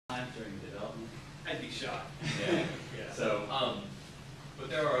during development. I'd be shocked. Yeah. Yeah. So, but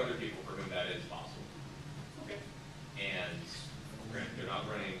there are other people for whom that is possible. Okay. And granted, they're not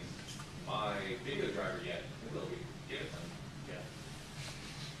running my video driver yet. It will be. Give it time. Yeah.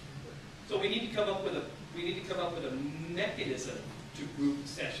 So we need to come up with a mechanism to group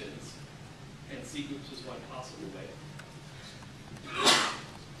sessions, and C groups is one possible way.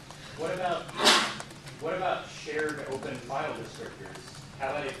 What about shared open file descriptors? How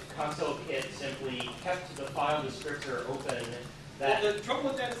about if console kit simply kept the file descriptor open? Well, the trouble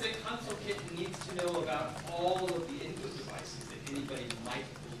with that is that console kit needs to know about all of the input devices that anybody might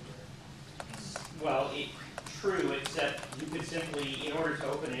open. Well, true, except you could simply, in order to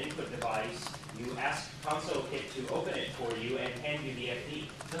open an input device, you ask console kit to open it for you and hand you the FD.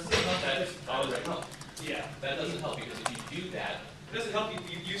 Doesn't help. Yeah. That doesn't help because if you do that, it doesn't help you.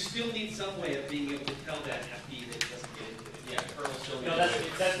 You still need some way of being able to tell that FD that it doesn't get into it. yeah, kernel still needs No,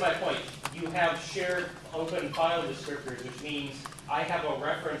 that's my point. You have shared open file descriptors, which means I have a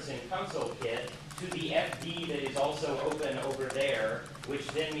reference in console kit to the FD that is also open over there, which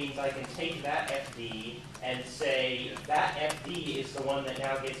then means I can take that FD and say that FD is the one that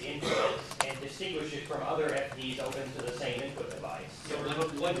now gets input and distinguish it from other FDs open to the same input device. So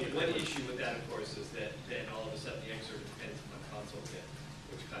one issue with that, of course, is that then all of a sudden the Xserver depends on console kit,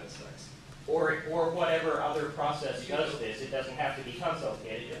 which kind of sucks. Or whatever other process does this. It doesn't have to be console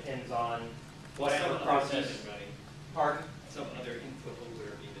kit. It depends on whatever process. Pardon? Some other input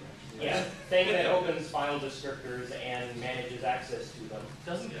holder even. Yeah, thing that opens file descriptors and manages access to them.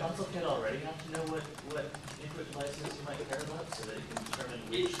 Doesn't console kit already have to know what input devices you might care about so that it can determine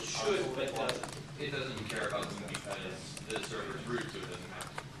which It should, but it doesn't. It doesn't care about them because the server's root, so it doesn't have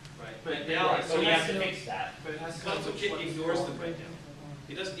to. Right. But now, So we have to fix that. But it has to console kit ignores them right now.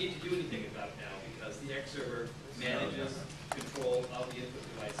 It doesn't need to do anything about it now because the Xserver manages control of the input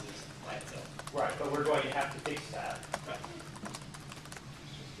devices by itself. Right, but we're going to have to fix that. Right.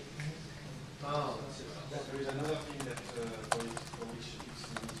 There is another thing that for which it's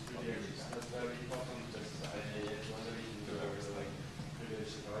not very important, but I was wondering in the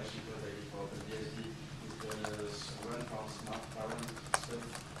previous separation because I did for the DSD with the run for smart parent stuff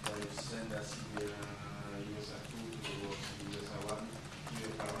where you send a user 2 to user 1 to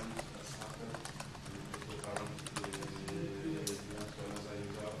your parent starter, and the parent belongs to another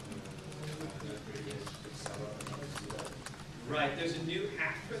user that creates the server and do that. Right, there's a new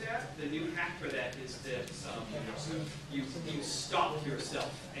hack for that. The new hack for that is that you stop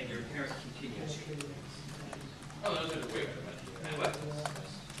yourself and your parent continues. Oh, those are the way better. What?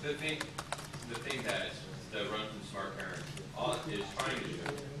 The thing that the run from smart parent is trying to do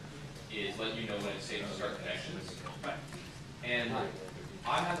is let you know when it's safe to start connections. Right. And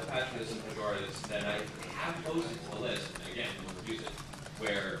I have a patch for this in Pejoratus that I have posted to the list, and again, we'll use it,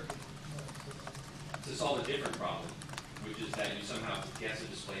 where to solve a different problem, which is that you somehow guess a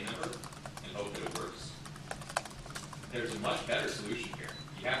display number and hope that it works. There's a much better solution here.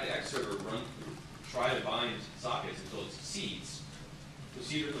 You have the Xserver run through, try to bind sockets until it succeeds,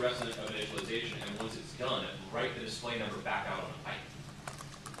 proceed with the rest of initialization, and once it's done, write the display number back out on a pipe.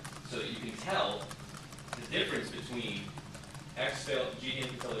 So that you can tell the difference between GDM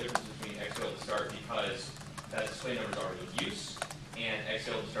can tell the difference between X failed to start because that display number is already in use, and X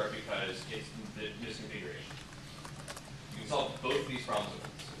failed to start because it's the misconfiguration. You can solve both of these problems at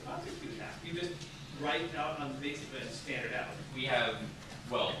once. How do you do that? You just write out on basically standard out. We have,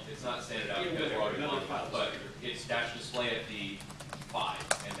 well, it's not standard out because we're already on file, but it's dash display at the 5,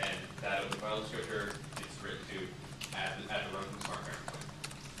 and then that open file descriptor is written to at the run from smart parent point.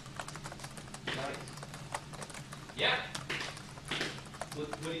 Yeah. What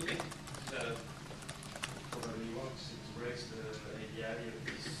do you think? Probably works. It breaks the API of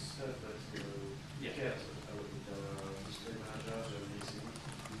this stuff that you care about the display manager and this.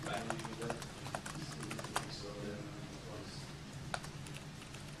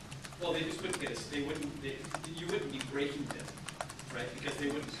 Well, they just wouldn't get us. You wouldn't be breaking them, right? Because they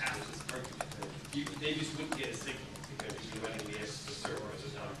wouldn't pass this argument. They just wouldn't get a signal because you're running the server as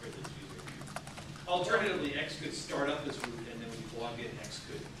a non-privileged user. Alternatively, X could start up as root, and then when you log in, X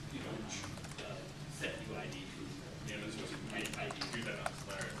could, set UID to. This was we do that on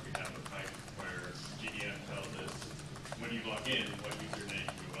Solaris. We have a pipe where GDM tells us when you log in what username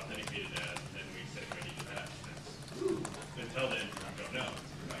you authenticated as, and then we set UID to that. Until then, we don't know.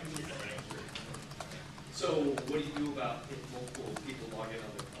 So, what do you do about if multiple people log in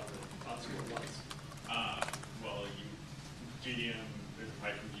on the console at once? Well, GDM, there's a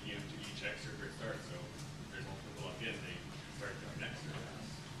pipe from GDM to each Xserver it starts, so if there's multiple people log in, they start their next server.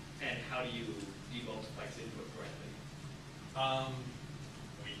 And how do you demultiplex input correctly?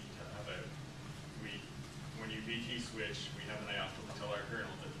 We switch, we have an IOPT to tell our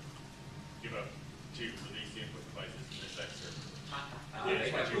kernel to give up to release the input devices to this X server.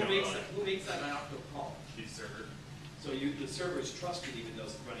 Who makes that IOPT call? The server, So the server is trusted even though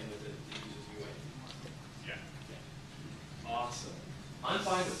it's running with the user's UI. yeah. Awesome. I'm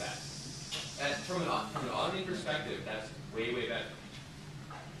fine with that. From an auditing perspective, that's way, way better.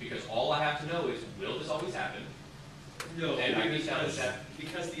 Because all I have to know is, will this always happen? No, And I can sound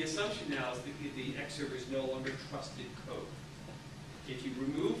because the assumption now is that the X server is no longer trusted code. If you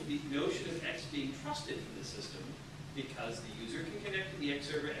remove the notion of X being trusted from the system, because the user can connect to the X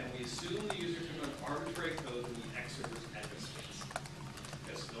server, and we assume the user can run arbitrary code in the X server's address space.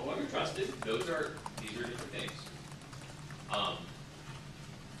 Because it's no longer trusted. These are different things.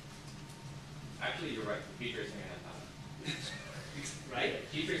 Actually, you're right. Key tracing I had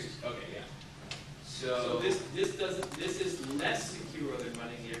Right? Key tracing, okay, yeah. So this is less secure than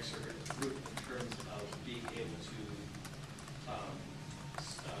running the X server root in terms of being able to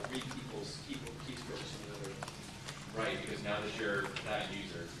read people's keystrokes from another. Right, because now that you're that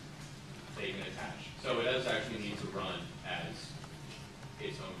user, they can attach. So it does actually need to run as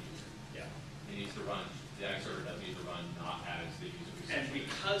its own user. Yeah. It needs to run, the X server does need to run not as the user who's And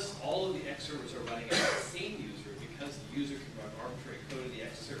because all of the X servers are running as the same user, because the user can run arbitrary code in the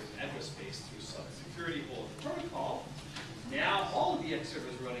X server's address space through some security hole in the protocol, now all of the X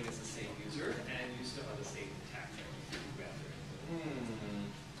servers are running as the same user, and you still have the same attack vector.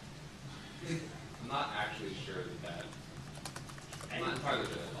 I'm not actually sure that I'm not entirely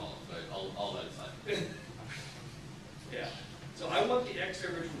sure that's all, but I'll let it slide. Yeah. So I want the X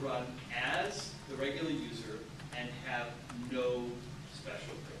server to run as the regular user and have no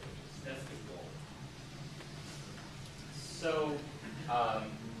special privileges. That's the goal. So,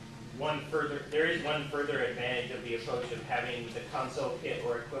 there is one further advantage of the approach of having the console kit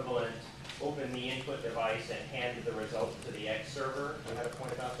or equivalent open the input device and hand the result to the X server. You had a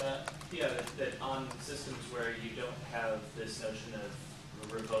point about that? Yeah, that on systems where you don't have this notion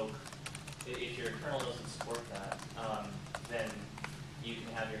of revoke, if your kernel doesn't support that, then you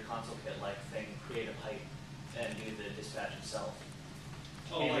can have your console kit-like thing create a pipe and do the dispatch itself.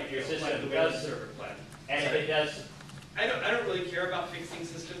 Oh, And like if your like system the does- web server plan. And if it does, I don't really care about fixing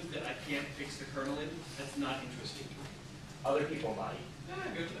systems that I can't fix the kernel in. That's not interesting to me. other people might.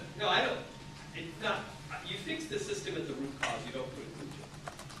 Good for that. No, I don't. It's not. You fix the system at the root cause. You don't put a root to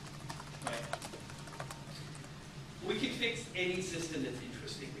it. Right? We can fix any system that's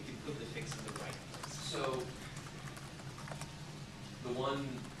interesting. We can put the fix in the right place. So the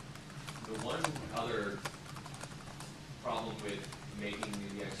one other problem with making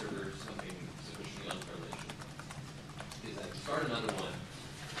the X server something sufficiently unprivileged is that to start another one,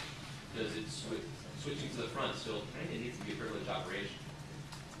 does it switching to the front still kind of needs to be a privileged operation?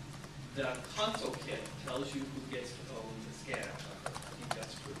 The console kit tells you who gets to own the scan out buffer. I think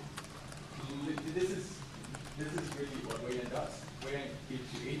that's true. This is really what Wayland does. Wayland gives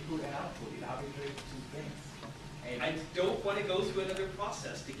you input and output. It arbitrates two things. And I don't want to go through another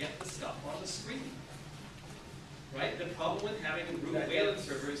process to get the stuff on the screen. Right? The problem with having a root Wayland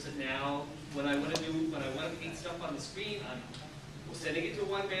server is that now when I want to paint stuff on the screen, we're sending it to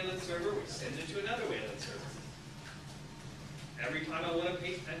one Wayland server, we send it to another Wayland server. Every time I want to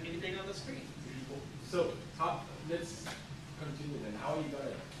paint anything on the screen. so let's continue then. How are you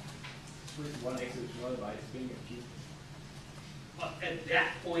gonna switch one X to another by spinning a key? At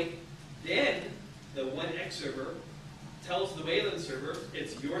that point, then the one X server tells the Wayland server,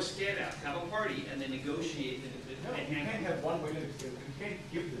 it's your scan out, have a party, and then negotiate No, you can't have one Wayland server. You can't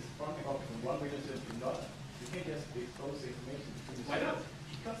give this front copy from one Wayland server to another. You can't just expose the information between the Why not?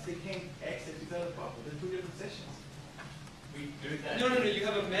 Because they can't access each other properly. They're two different sessions. We do that. No, you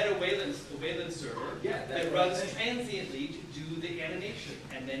have a meta Wayland server Yeah, that's that what I'm runs saying. transiently to do the animation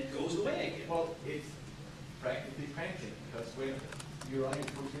and then goes away again. Well, it's practically painting because when you're running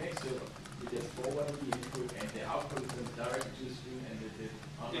a Phoronix X server, you just forward the input and the output is directly to the screen and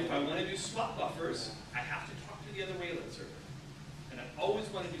If I want to do swap buffers, I have to talk to the other Wayland server. And I always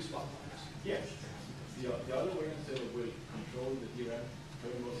want to do swap buffers. yes, the other Wayland server will control the DRAM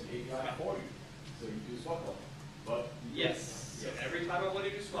terminals API for you, so you do swap buffer. But Yes. So every time I want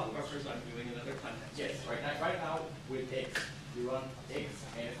to do swap buffers, I'm doing another context. yes, right now with X, you run X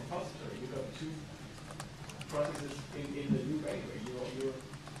and a compositor. You got two processes in the loop anyway.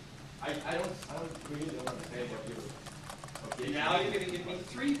 I don't really understand what you're. And now you're going to give me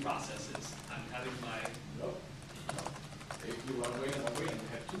 3 processes. I'm having my, No. If you run Wayland on Wayland, you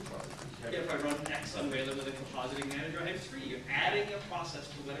have two processes. You have if I run X on Wayland with a compositing manager, I have 3. You're adding a process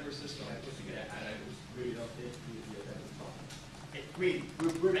to whatever system I put Yeah, together. and I really don't think you that as a problem.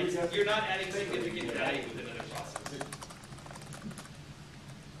 We're just. You're not adding significant value with another process.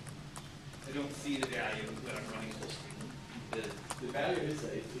 I don't see the value when I'm running full screen. The value is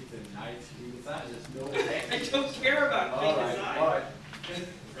that it's a nice screen design, there's no. I don't care about clean design. All right.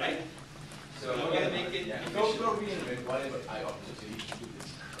 Right? So, I'm gonna make it. Yeah, go reinvent whatever, I obviously need to do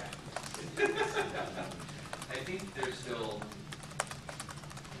this. I think there's still,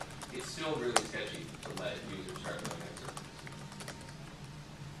 it's still really sketchy to let users start doing exercises.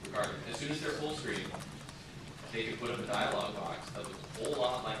 Regardless, as soon as they're full screen, they can put up a dialog box that looks a whole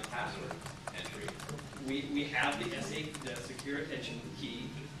lot like a password entry. We have the the secure attention key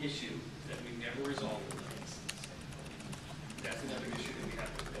issue that we've never resolved in the instance. That's another issue that we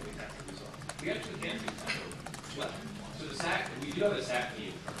have to resolve. We actually can do that. Well, so the SAC, we do have a SAC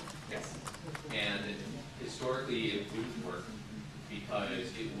key. Yes. And historically, it wouldn't work because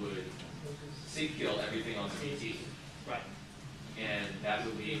it would sync kill everything on the PC. Right. And that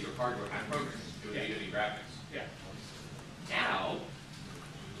would leave your hardware unprogrammed. It would be any graphics. Yeah. Now,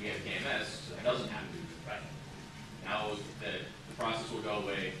 we have KMS, so that doesn't happen. Right. Now, the process will go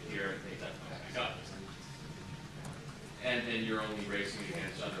away here and things like that. And then you're only racing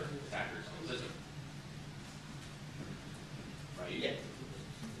against other attackers on the system. Right? Yeah.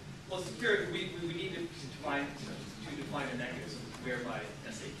 Well, security, we need to define a mechanism whereby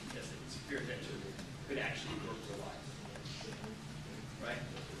secure attention could actually work for life. Right?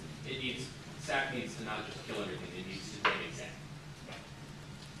 SAC needs to not just kill everything, it needs to do exact.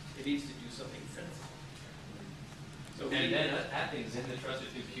 It needs to do something sensible. So And then that thing's in the trusted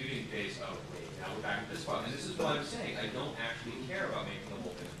computing phase. Oh, wait, now we're back at this one. And this is what I'm saying. I don't actually care about making the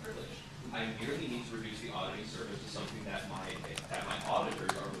whole thing privileged. I merely need to reduce the auditing service to something that my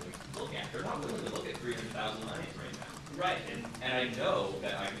auditors are willing to look at. They're not willing to look at 300,000 lines right now. right, And I know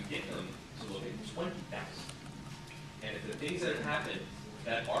that I can get them to look at 20,000. And if the things that have happened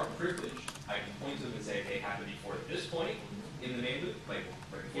that are privileged, I can point to them and say, they happened before this point in the main loop, like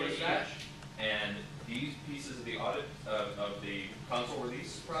right before the scratch. And these pieces of the audit of the console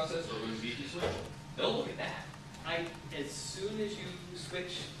release process or when BP switch, they'll look at that. as soon as you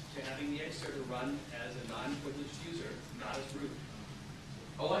switch to having the X server run as a non-privileged user, not as root.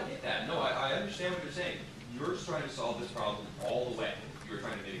 Oh, I get that. No, I understand what you're saying. You're just trying to solve this problem all the way. You're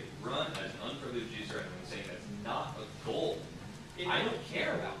trying to make it run as an unprivileged user, and I'm saying that's not a goal. I don't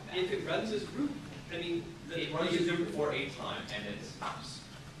care about that. If it runs as root, I mean, It runs as root for a time, and then it stops.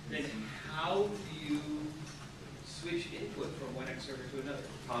 then how do you switch input from one X server to another?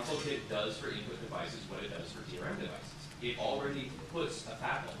 Console kit does for input devices what it does for DRM devices. It already puts a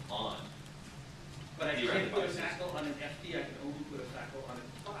FACL on. But I DRM can't put a devices. FACL on an FD, I can only put a FACL on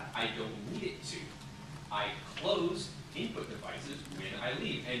a file. I don't need it to. I close input devices when I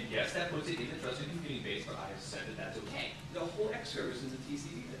leave. And yes, that puts it in the trusted computing base, but I have said that that's okay. The whole X server is in the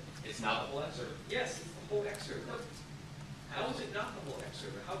TCD then? It's not the whole X server. Yes, it's the whole X server. How is it not the whole X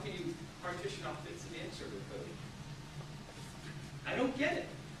server? How can you partition off bits in the X server code? I don't get it.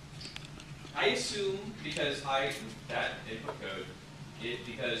 I assume Because that input code,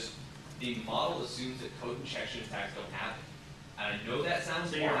 because the model assumes that code injection attacks don't happen. And I know that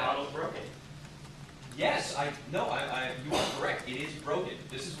sounds So your wild. model's broken. Yes, you are correct. It is broken.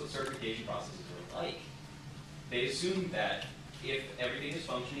 This is what certification processes are like. They assume that if everything is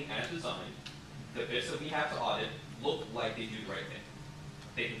functioning as designed, the bits that we have to audit look like they do the right thing.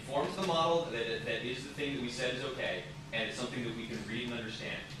 They conform to the model that is the thing that we said is okay, and it's something that we can read and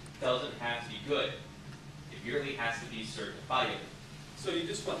understand. Doesn't have to be good. It merely has to be certifiable. so you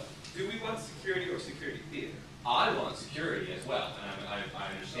just want, do we want security or security theater? I want security as well, and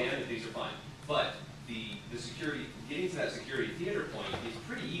I understand that these are fine. But the security, getting to that security theater point is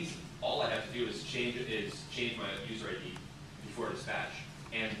pretty easy. All I have to do is change my user ID before dispatch,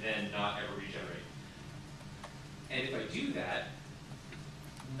 and then not ever regenerate. And if I do that,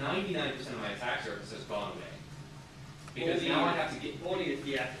 99% of my attack surface has gone away. Because Only- now I have to get, Only a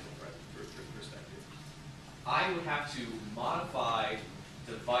theatrical perspective. I would have to modify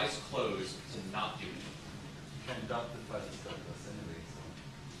device close to not do it. You can dump the file servers anyway, so.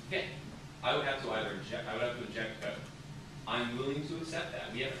 Okay, I would have to inject code. I'm willing to accept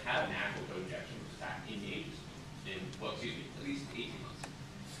that. We haven't had an actual code injection attack in the ages, at least 18 months.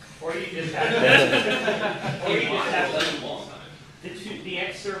 Or you just have, or you just have That's a long time. the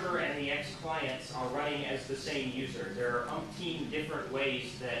X server and the X clients are running as the same user. There are umpteen different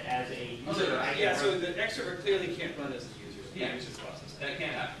ways that as a user I Yeah, can so run. the X server clearly can't run as a user. Yeah. It's just process. That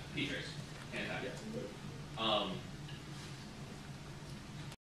can't happen. P-trace can't happen.